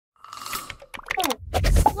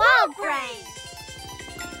celebrate!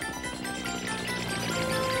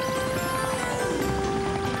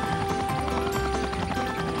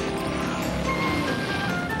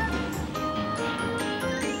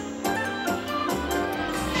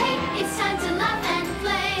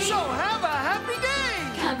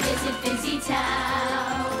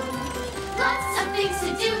 BusyTown. Lots of things to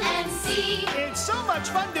do and see. It's so much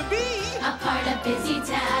fun to be a part of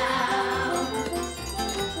BusyTown.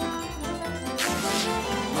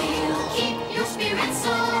 We'll keep your spirits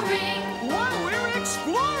soaring while we're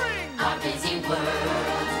exploring our busy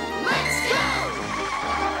world. Let's go!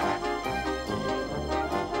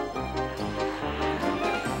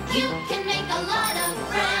 You can make a lot of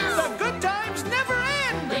friends. The good times never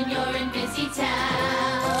end when you're in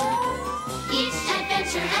BusyTown. Each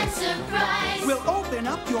adventure and surprise will open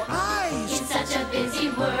up your eyes in such a busy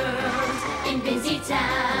world in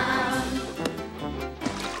BusyTown.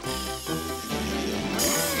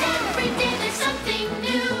 Every day there's something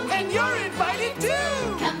new, and you're invited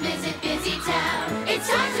too. Come visit BusyTown. It's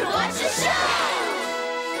time to watch the show.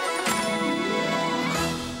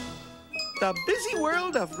 The Busy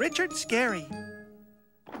World of Richard Scarry.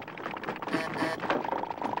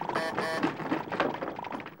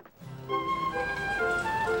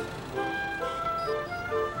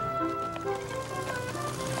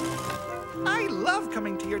 I love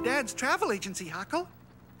coming to your dad's travel agency, Huckle.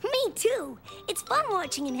 Me too. It's fun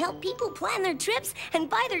watching and help people plan their trips and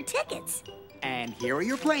buy their tickets. And here are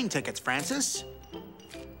your plane tickets, Francis.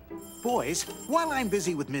 Boys, while I'm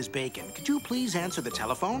busy with Ms. Bacon, could you please answer the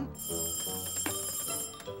telephone?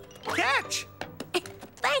 Catch!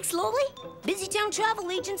 Thanks, Lowly. BusyTown Travel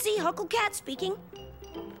Agency, Huckle Cat speaking.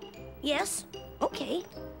 Yes? Okay.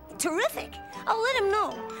 Terrific. I'll let him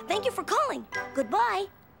know. Thank you for calling. Goodbye.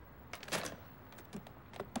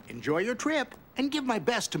 Enjoy your trip, and give my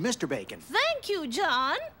best to Mr. Bacon. Thank you,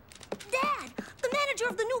 John. Dad, the manager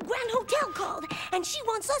of the new Grand Hotel called, and she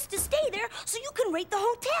wants us to stay there so you can rate the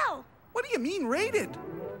hotel. What do you mean, rated?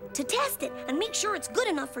 To test it and make sure it's good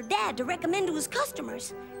enough for Dad to recommend to his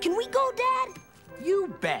customers. Can we go, Dad?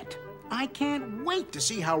 You bet. I can't wait to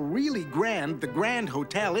see how really grand the Grand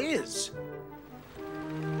Hotel is.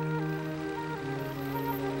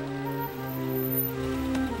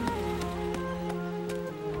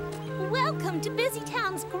 Welcome to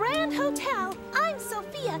BusyTown's Grand Hotel. I'm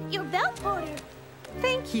Sophia, your bell porter.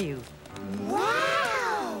 Thank you.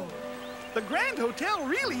 Wow! The Grand Hotel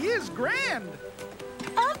really is grand.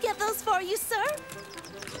 I'll get those for you, sir.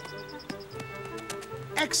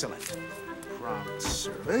 Excellent. Prompt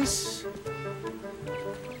service.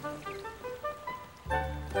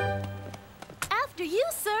 After you,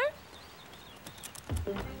 sir.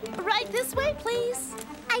 Right this way, please.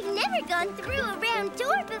 I've never gone through a round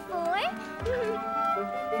door before.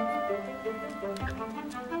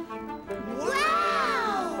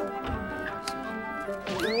 Wow!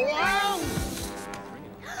 Wow!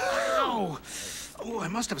 Ow! Oh, I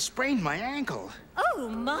must have sprained my ankle. Oh,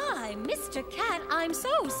 my, Mr. Cat, I'm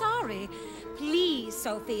so sorry. Please,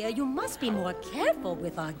 Sophia, you must be more careful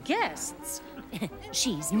with our guests.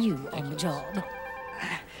 She's new on the job.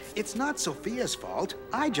 It's not Sophia's fault.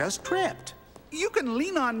 I just tripped. You can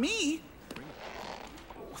lean on me.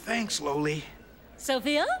 Oh, thanks, Lowly.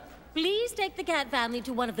 Sophia, please take the Cat family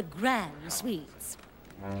to one of the grand suites.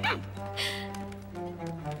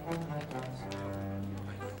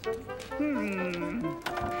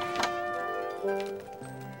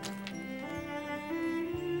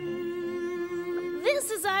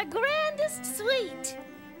 This is our grandest suite.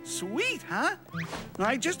 Sweet, huh?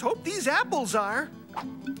 I just hope these apples are.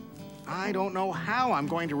 I don't know how I'm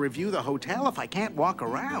going to review the hotel if I can't walk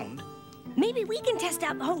around. Maybe we can test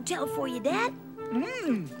out the hotel for you, Dad.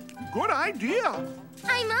 Good idea.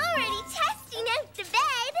 I'm already testing out the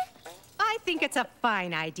bed. I think it's a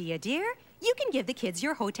fine idea, dear. You can give the kids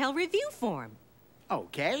your hotel review form.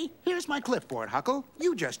 Okay, here's my clipboard, Huckle.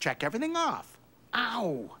 You just check everything off.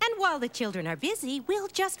 Ow! And while the children are busy, we'll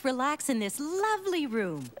just relax in this lovely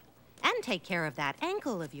room and take care of that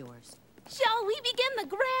ankle of yours. Shall we begin the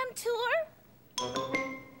grand tour?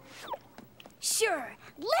 Sure.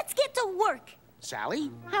 Let's get to work.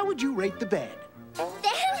 Sally, how would you rate the bed?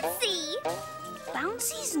 Bouncy.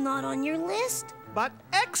 Bouncy's not on your list. But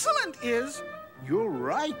excellent is. You're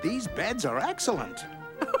right, these beds are excellent.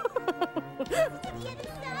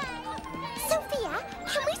 Sophia,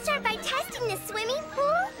 can we start by testing the swimming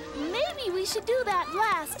pool? Maybe we should do that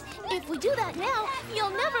last. If we do that now,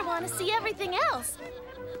 you'll never want to see everything else.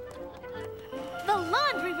 The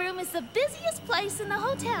laundry room is the busiest place in the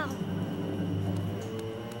hotel.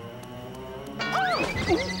 Oh!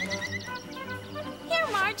 Here,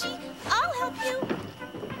 Margie. I'll help you.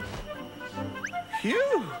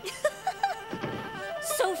 Phew!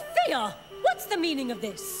 Sophia, what's the meaning of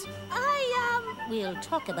this? We'll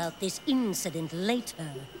talk about this incident later.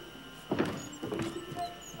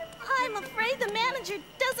 I'm afraid the manager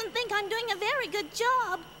doesn't think I'm doing a very good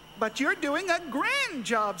job. But you're doing a grand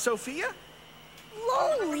job, Sophia.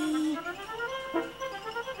 Lonely.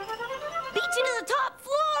 Beat you to the top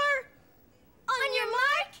floor. On your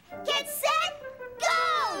mark, get set,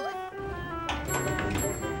 go!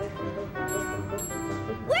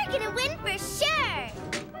 We're gonna win for sure!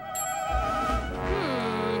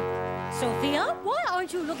 Sophia, why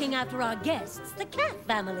aren't you looking after our guests, the cat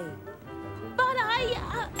family? But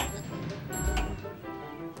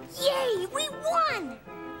Yay, we won!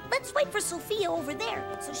 Let's wait for Sophia over there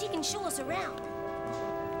so she can show us around.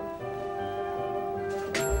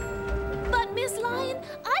 But Miss Lion,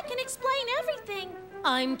 I can explain everything.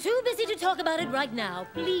 I'm too busy to talk about it right now.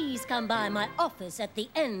 Please come by my office at the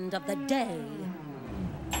end of the day.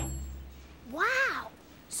 Wow,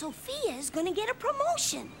 Sophia's gonna get a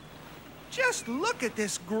promotion. Just look at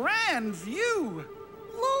this grand view.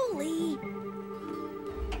 Loli.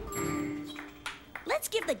 Let's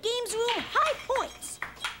give the games room high points.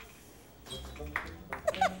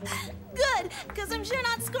 Good, because I'm sure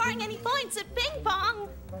not scoring any points at ping pong.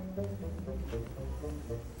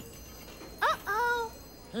 Uh-oh.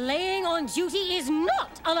 Playing on duty is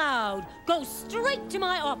not allowed. Go straight to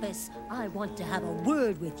my office. I want to have a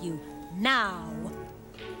word with you now.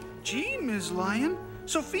 Gee, Ms. Lion,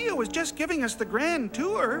 Sophia was just giving us the grand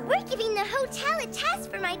tour. We're giving the hotel a test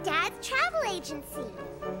for my dad's travel agency.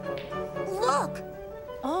 Look,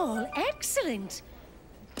 All excellent.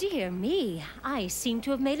 Dear me, I seem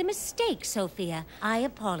to have made a mistake, Sophia. I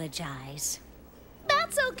apologize.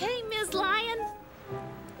 That's okay, Miss Lion.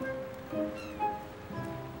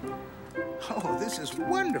 Oh, this is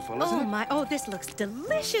wonderful, isn't it? Oh, this looks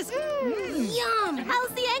delicious. yum. How's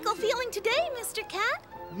the ankle feeling today, Mr. Cat?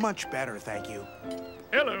 Much better, thank you.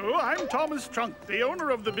 Hello, I'm Thomas Trunk, the owner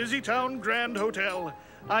of the BusyTown Grand Hotel.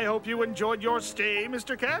 I hope you enjoyed your stay,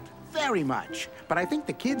 Mr. Cat. Very much. But I think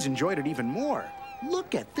the kids enjoyed it even more.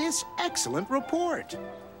 Look at this excellent report.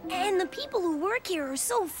 And the people who work here are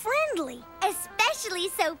so friendly. Especially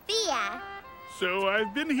Sophia. So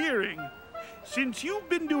I've been hearing. Since you've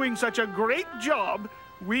been doing such a great job,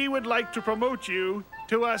 we would like to promote you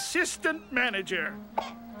to assistant manager.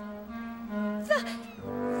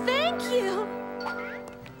 Thank you.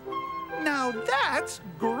 Now that's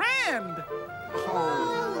grand!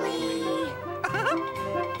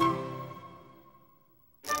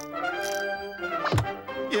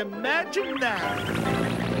 Imagine that!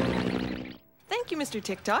 Thank you, Mr.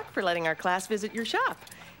 TikTok, for letting our class visit your shop.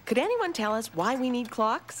 Could anyone tell us why we need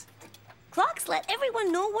clocks? Clocks let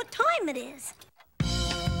everyone know what time it is.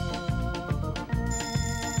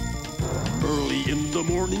 Early in the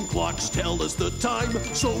morning, clocks tell us the time,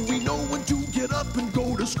 so we know when to get up and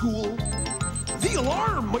go to school. The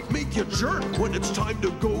alarm might make you jerk when it's time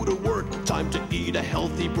to go to work. Time to eat a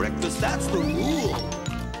healthy breakfast, that's the rule.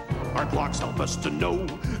 Our clocks help us to know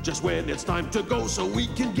just when it's time to go, so we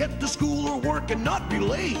can get to school or work and not be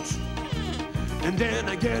late. And then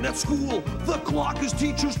again at school, the clock is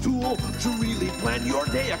teacher's tool. To really plan your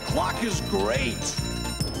day, a clock is great.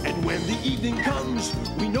 And when the evening comes,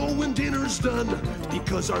 we know when dinner's done,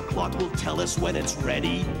 because our clock will tell us when it's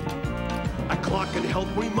ready. A clock can help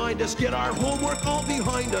remind us, get our homework all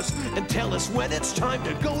behind us, and tell us when it's time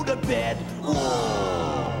to go to bed. Whoa!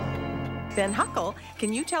 Then Huckle,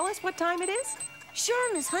 can you tell us what time it is?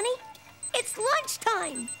 Sure, Miss Honey. It's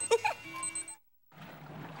lunchtime.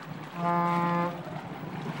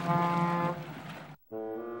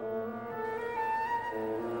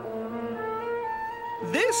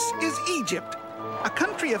 This is Egypt, a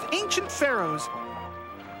country of ancient pharaohs.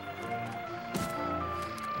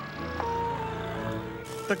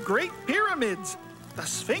 The Great Pyramids, the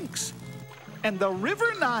Sphinx, and the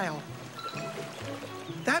River Nile.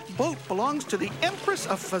 That boat belongs to the Empress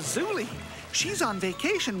of Fazuli. She's on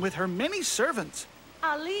vacation with her many servants.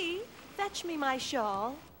 Ali, fetch me my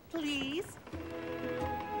shawl, please.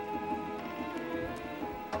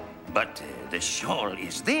 But the shawl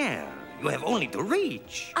is there. You have only to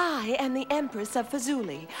reach. I am the Empress of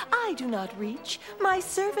Fazuli. I do not reach, my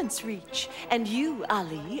servants reach. And you,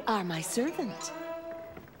 Ali, are my servant.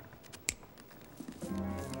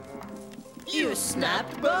 You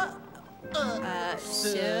snapped, but...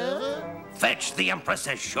 sir? Fetch the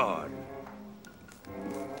Empress's shawl.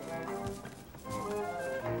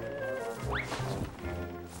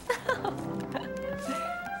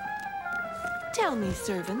 Tell me,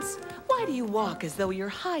 servants, why do you walk as though you're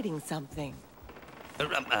hiding something?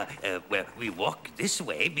 Well, we walk this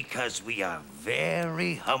way because we are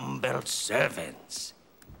very humble servants.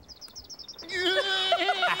 She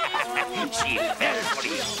fell for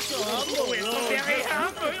you. Very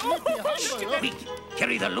humble. Quick,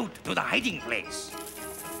 carry the loot to the hiding place.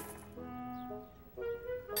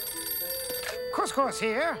 Couscous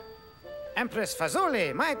here. Empress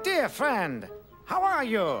Fazuli, my dear friend. How are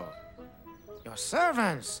you? Your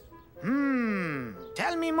servants.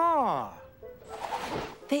 Tell me more.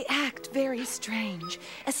 They act very strange,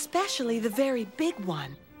 especially the very big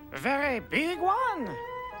one. Very big one?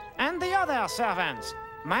 And the other servants?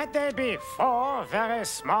 Might they be 4 very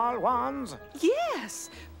small ones? Yes,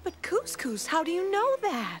 but Couscous, how do you know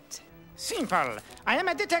that? Simple. I am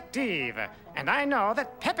a detective, and I know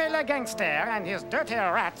that Pepe le Gangster and his dirty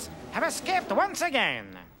rats have escaped once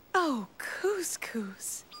again. Oh,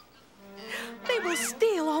 Couscous. They will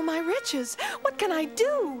steal all my riches. What can I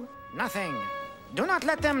do? Nothing. Do not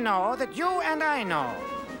let them know that you and I know.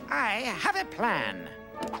 I have a plan.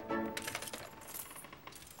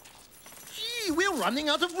 Gee, we're running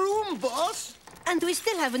out of room, boss. And we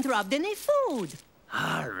still haven't robbed any food.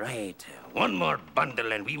 All right. One more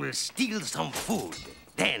bundle and we will steal some food.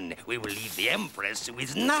 Then we will leave the Empress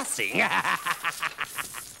with nothing.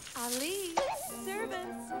 Ali,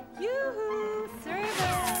 servants. Yoo-hoo,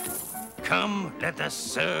 servants. Come, let us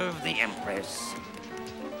serve the Empress.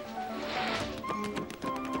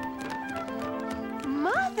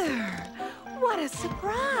 Mother, what a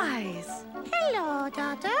surprise. Hello,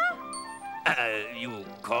 daughter. You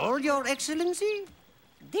call, Your Excellency?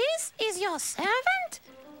 This is your servant?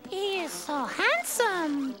 He is so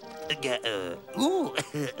handsome.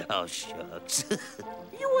 Oh, shucks.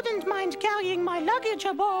 You wouldn't mind carrying my luggage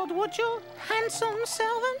aboard, would you, handsome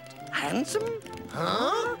servant? Handsome?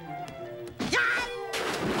 Huh?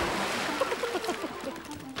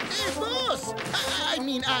 Hey, boss! I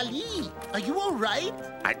mean, Ali, are you all right?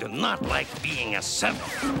 I do not like being a servant.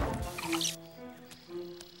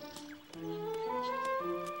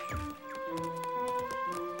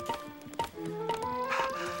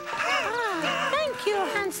 Thank you,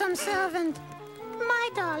 handsome servant. My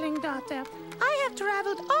darling daughter, I have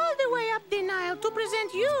traveled all the way up the Nile to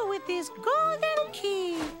present you with this golden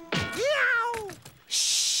key. Yow!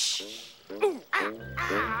 Shh!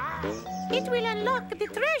 It will unlock the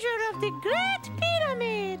treasure of the Great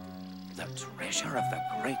Pyramid. The treasure of the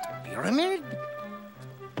Great Pyramid?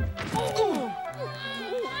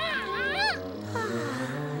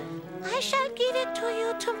 I shall give it to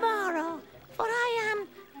you tomorrow, for I am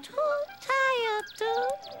too tired to...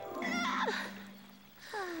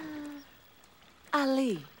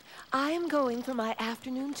 Ali, I am going for my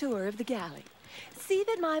afternoon tour of the galley. See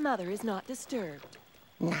that my mother is not disturbed.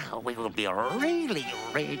 Now we will be really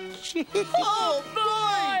rich. Oh,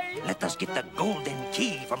 boy! Let us get the golden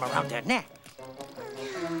key from around her neck.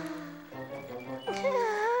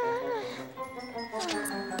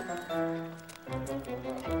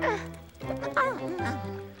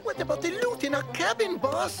 What about the loot in our cabin,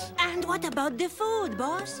 boss? And what about the food,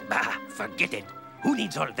 boss? Bah, forget it. Who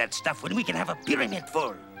needs all that stuff when we can have a pyramid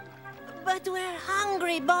full? But we're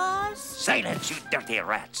hungry, boss. Silence, you dirty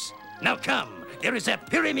rats. Now come, there is a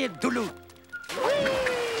pyramid to loot.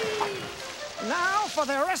 Now for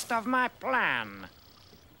the rest of my plan.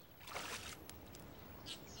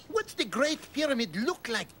 What's the Great Pyramid look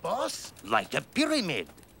like, boss? Like a pyramid.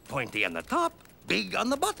 Pointy on the top, big on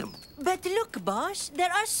the bottom. But look, boss,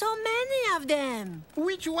 there are so many of them.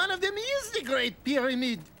 Which one of them is the Great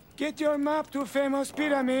Pyramid? Get your map to famous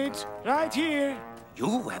pyramids, right here.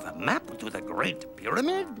 You have a map to the Great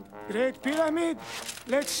Pyramid? Great Pyramid?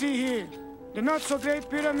 Let's see here. The not-so-great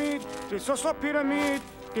pyramid, the so-so pyramid,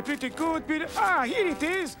 the pretty good pyramid. Ah, here it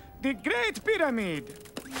is, the Great Pyramid.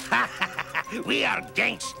 We are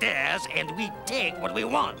gangsters, and we take what we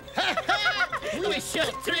want. We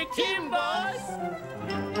should trick him, boss!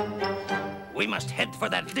 We must head for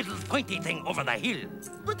that little pointy thing over the hill.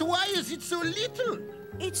 But why is it so little?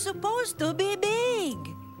 It's supposed to be big.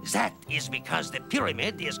 That is because the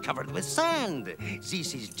pyramid is covered with sand.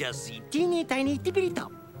 This is just the teeny tiny tippity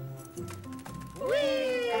top.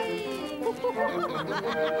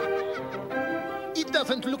 It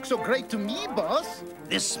doesn't look so great to me, boss.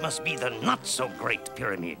 This must be the not-so-great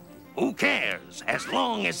pyramid. Who cares, as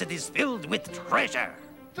long as it is filled with treasure?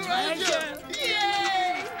 Treasure!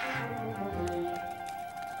 Yay!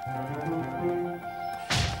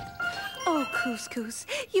 Oh, Couscous,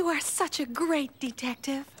 you are such a great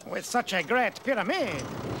detective. With such a great pyramid.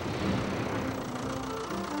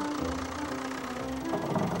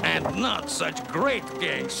 And not such great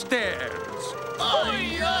gangsters.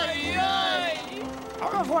 Oy, oy, oy! Au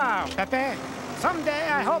revoir, Pepe. Someday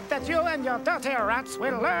I hope that you and your dirty rats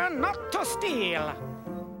will learn not to steal.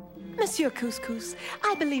 Monsieur Couscous,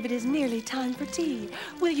 I believe it is nearly time for tea.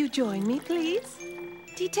 Will you join me, please?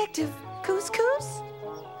 Detective Couscous?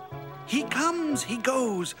 He comes, he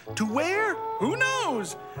goes. To where? Who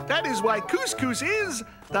knows? That is why Couscous is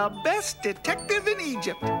the best detective in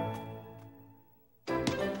Egypt.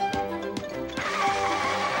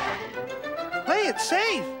 Play it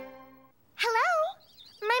safe. Hello?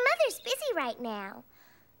 My mother's busy right now.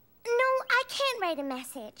 No, I can't write a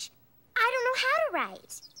message. I don't know how to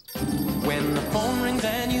write. When the phone rings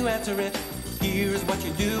and you answer it, here's what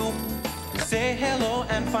you do. Say hello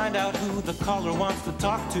and find out who the caller wants to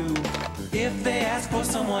talk to. If they ask for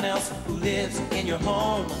someone else who lives in your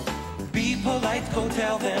home, be polite, go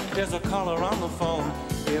tell them there's a caller on the phone.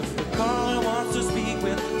 If the caller wants to speak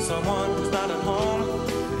with someone who's not at home,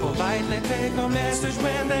 politely take a message.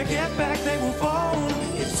 When they get back, they will phone.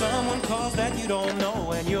 If someone calls that you don't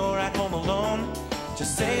know and you're at home alone,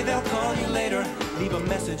 just say they'll call you later. Leave a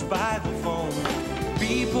message by the phone.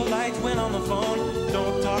 Be polite when on the phone.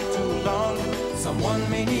 Don't talk too long. Someone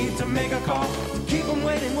may need to make a call. To keep them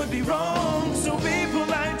waiting would be wrong. So be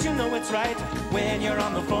polite, you know it's right when you're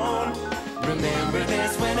on the phone. Remember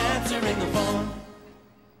this when answering the phone.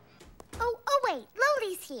 Oh, wait,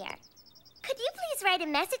 Loli's here. Could you please write a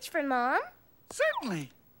message for Mom?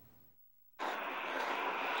 Certainly.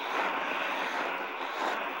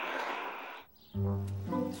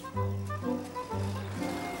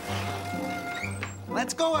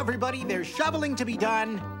 Let's go, everybody. There's shoveling to be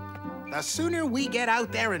done. The sooner we get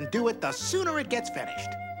out there and do it, the sooner it gets finished.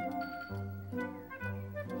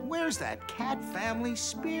 Where's that cat family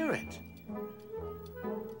spirit?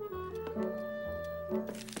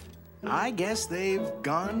 I guess they've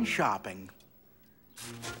gone shopping.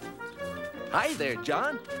 Hi there,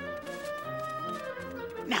 John.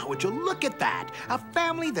 Now, would you look at that? A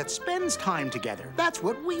family that spends time together. That's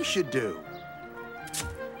what we should do.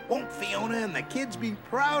 Won't Fiona and the kids be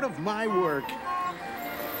proud of my work?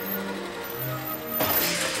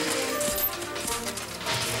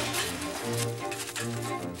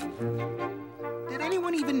 Did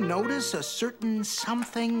anyone even notice a certain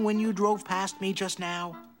something when you drove past me just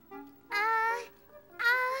now?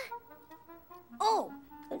 Oh,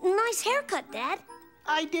 nice haircut, Dad.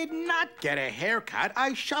 I did not get a haircut.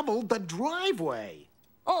 I shoveled the driveway.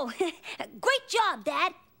 Oh, great job,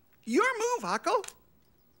 Dad. Your move, Huckle.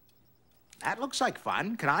 That looks like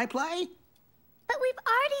fun. Can I play? But we've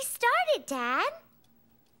already started, Dad.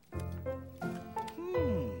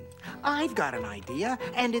 I've got an idea,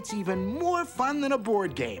 and it's even more fun than a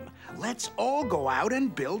board game. Let's all go out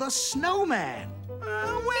and build a snowman.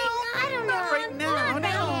 I don't know. Right now, Not right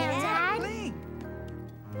now, Dad.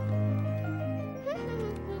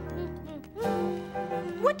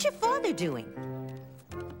 What's your father doing?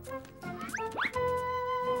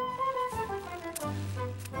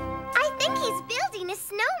 I think he's building a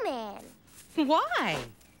snowman. Why?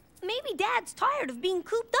 Maybe Dad's tired of being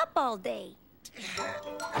cooped up all day.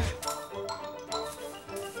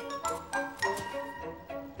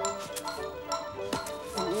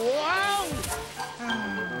 Wow!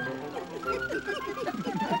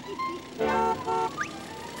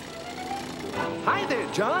 Hi there,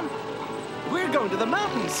 John. We're going to the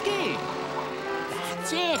mountains skiing.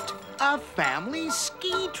 That's it. A family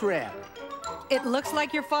ski trip. It looks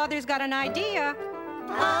like your father's got an idea.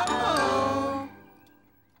 Uh-oh.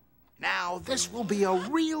 Now, this will be a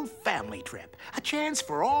real family trip. A chance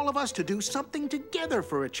for all of us to do something together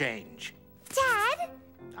for a change. Dad?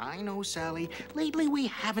 I know, Sally. Lately, we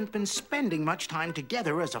haven't been spending much time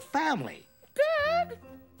together as a family. Dad?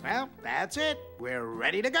 Well, that's it. We're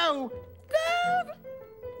ready to go. Dad?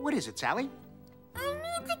 What is it, Sally? I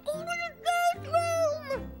need to go to the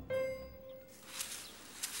bathroom.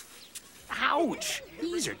 Ouch!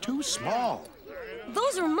 These are too small.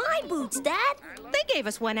 Those are my boots, Dad. They gave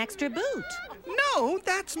us one extra boot. No,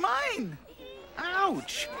 that's mine.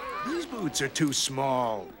 Ouch! These boots are too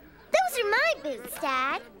small. Those are my boots,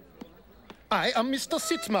 Dad. I am Mr.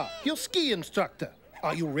 Sitzma, your ski instructor.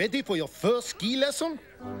 Are you ready for your first ski lesson?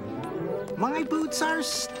 My boots are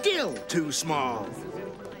still too small.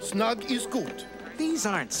 Snug is good. These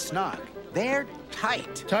aren't snug. They're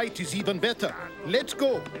tight. Tight is even better. Let's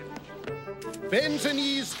go. Bend the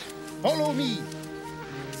knees. Follow me.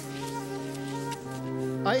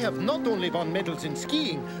 I have not only won medals in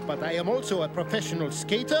skiing, but I am also a professional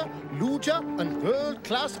skater, luger, and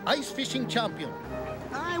world-class ice fishing champion.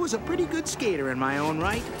 I was a pretty good skater in my own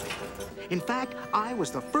right. In fact, I was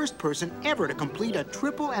the first person ever to complete a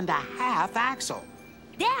triple and a half axel.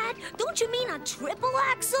 Dad, don't you mean a triple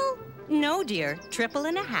axle? No, dear.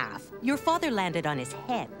 1.5. Your father landed on his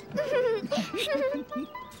head.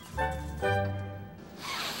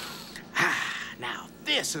 Now,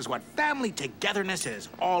 this is what family togetherness is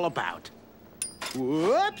all about.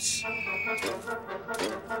 Whoops!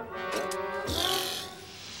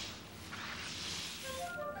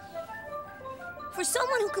 For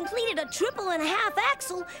someone who completed a 1.5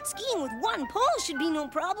 axle, skiing with one pole should be no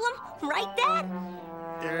problem. Right, Dad?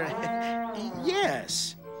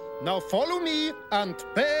 Yes. Now follow me and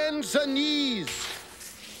bend the knees.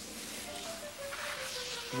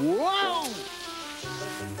 Whoa!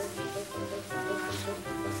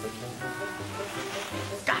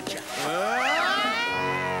 Gotcha.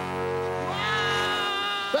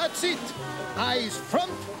 That's it. Eyes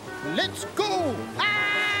front. Let's go.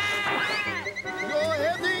 You're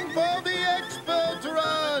heading for the expert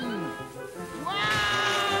run.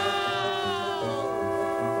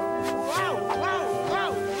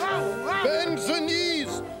 Bend the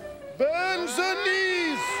knees! Bend the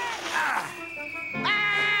knees!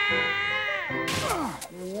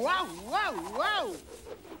 Wow, wow, wow!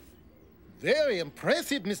 Very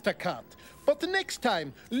impressive, Mr. Cat. But the next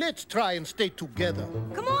time, let's try and stay together.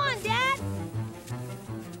 Come on, Dad!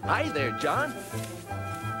 Hi there, John.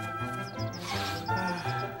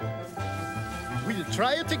 We'll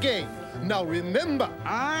try it again. Now remember.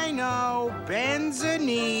 I know. Bend the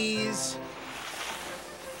knees.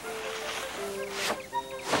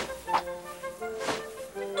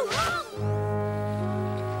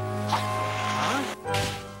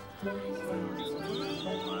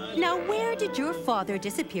 Now, where did your father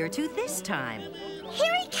disappear to this time?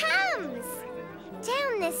 Here he comes!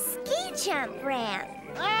 Down the ski jump ramp.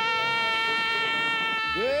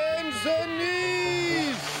 Bend the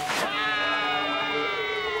knees!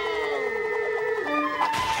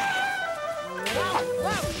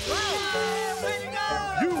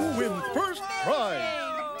 You win first prize.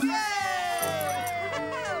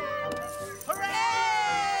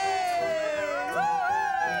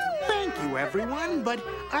 Thank you, everyone, but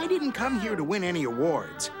I didn't come here to win any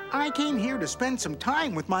awards. I came here to spend some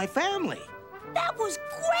time with my family. That was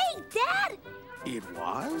great, Dad! It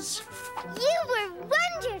was? You were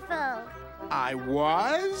wonderful! I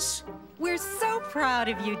was? We're so proud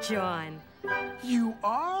of you, John. You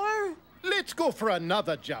are? Let's go for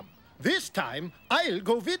another jump. This time, I'll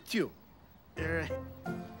go with you.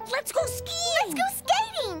 Let's go skiing! Let's go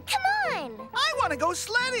skating! Come on! I want to go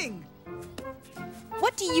sledding!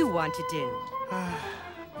 What do you want to do?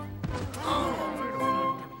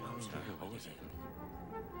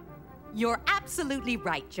 You're absolutely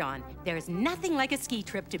right, John. There's nothing like a ski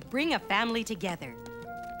trip to bring a family together.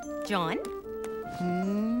 John?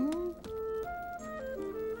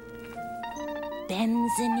 Bend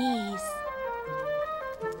the knees.